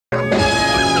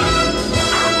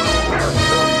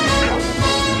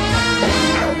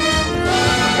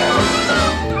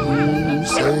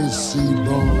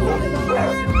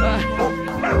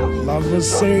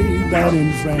just say that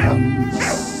in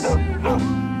France,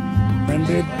 when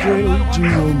they pray to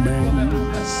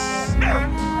romance,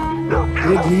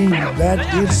 it means that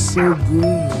it's so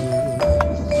good.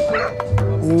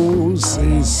 Oh,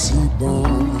 c'est si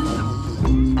bon.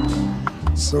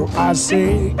 So I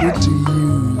say it to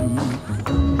you,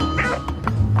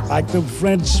 like the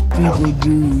French people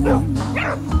do,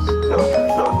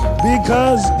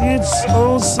 because it's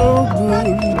oh so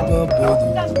good.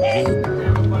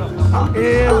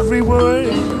 Every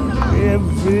word,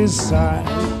 every sigh,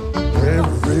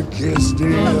 every kiss,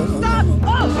 dear,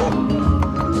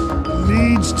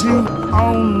 leads to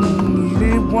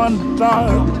only one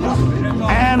thought,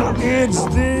 and it's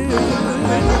this,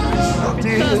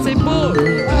 dear.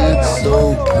 It's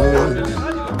so good,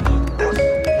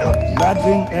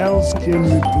 nothing else can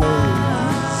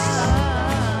replace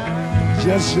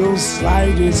just your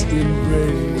slightest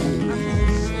embrace.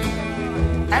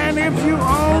 And if you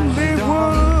only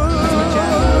would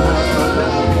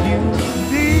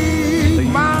be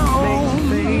my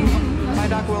own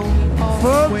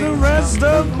for the rest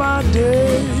of my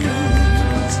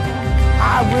days,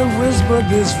 I will whisper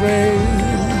this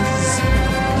phrase,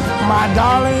 my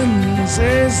darling,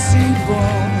 c'est si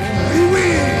bon. Oui,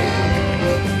 oui.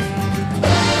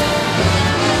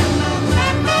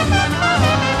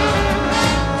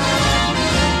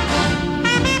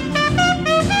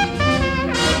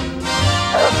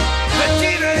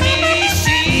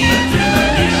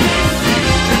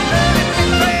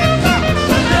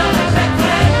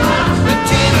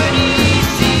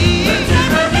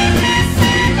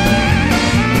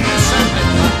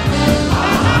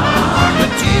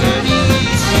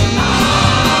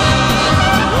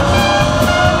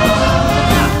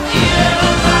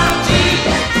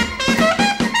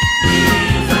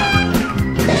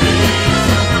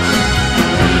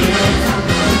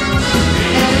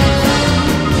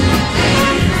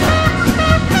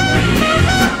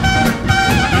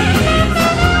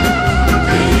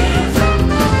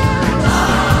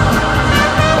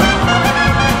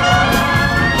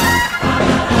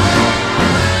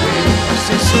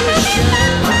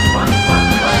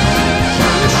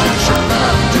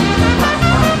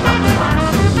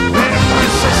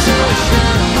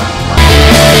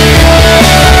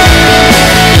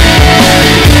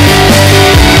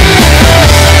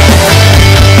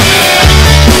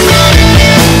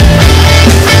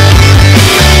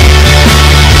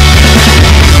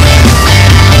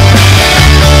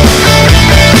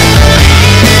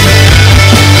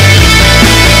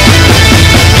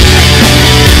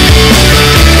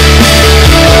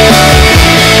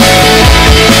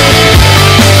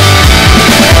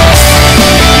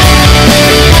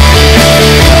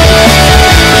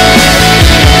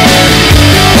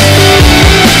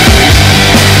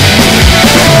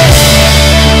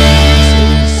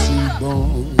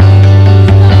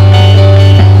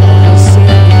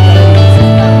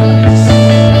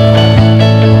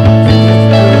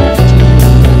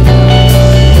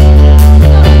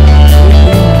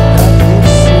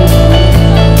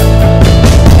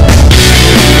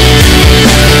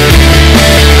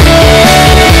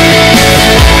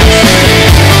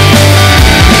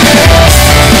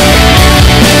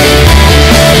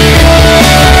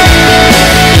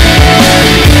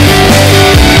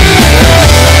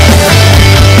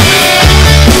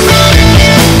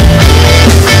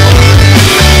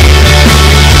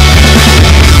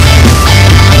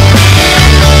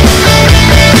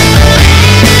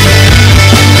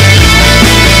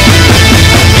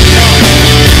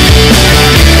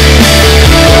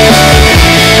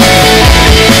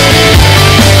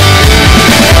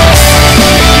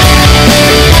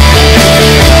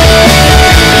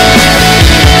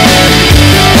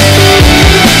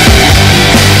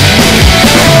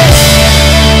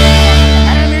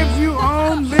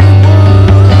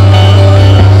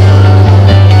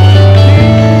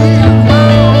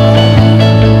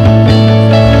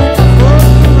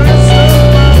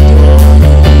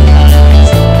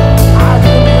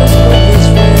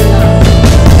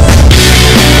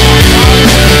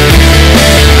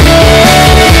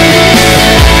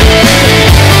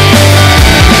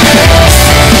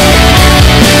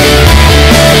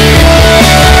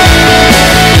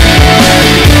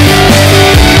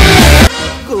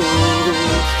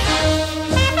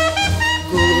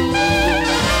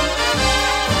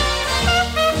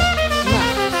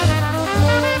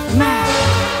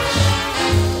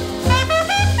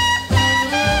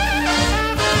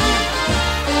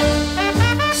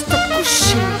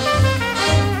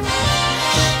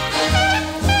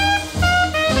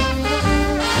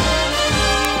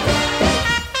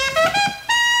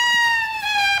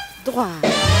 droit.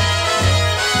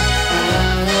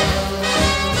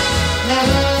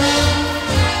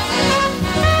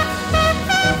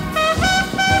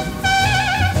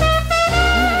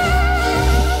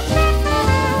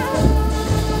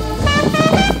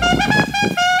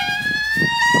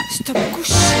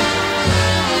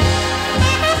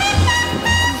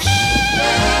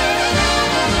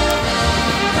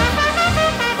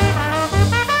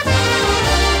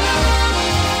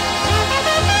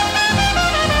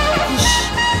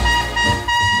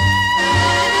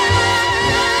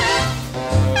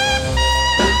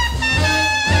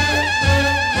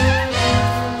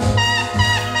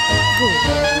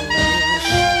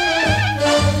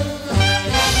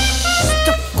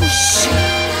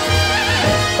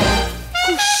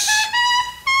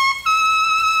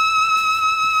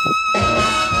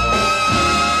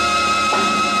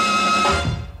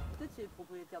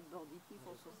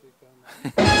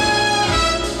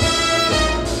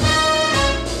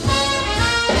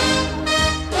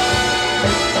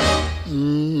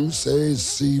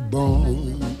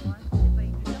 bon.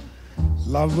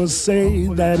 Lovers say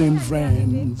that in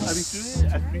France,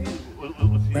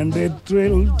 when they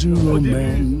thrill to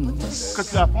romance,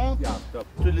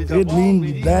 it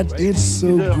means that it's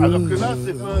so good.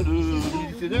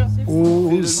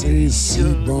 Oh, c'est si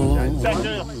bon.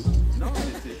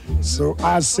 So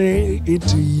I say it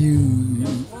to you,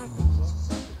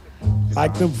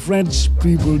 like the French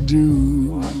people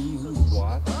do,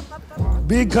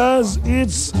 because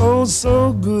it's oh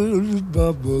so good.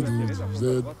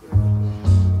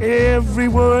 Every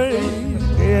word,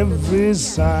 every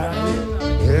sigh,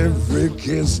 every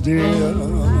kiss, dear,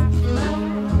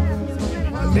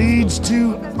 leads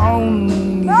to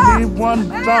only one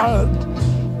thought,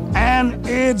 and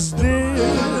it's this,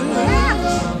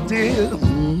 dear.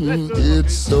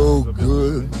 It's so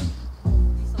good,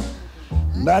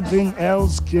 nothing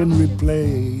else can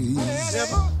replace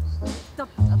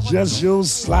just your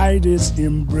slightest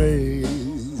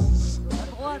embrace.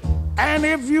 And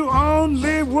if you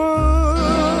only would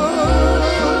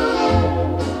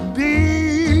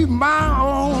be my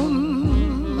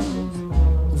own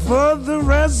for the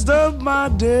rest of my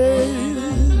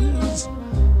days,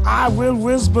 I will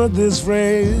whisper this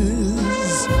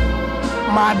phrase: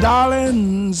 my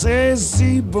darling, c'est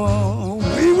si bon.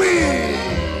 Oui, oui.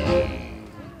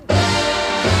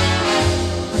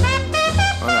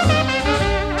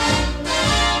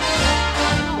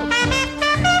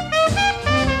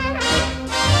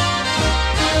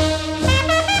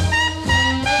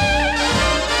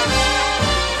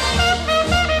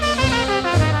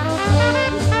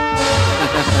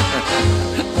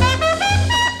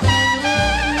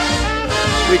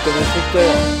 Oui, comme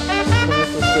instructeur.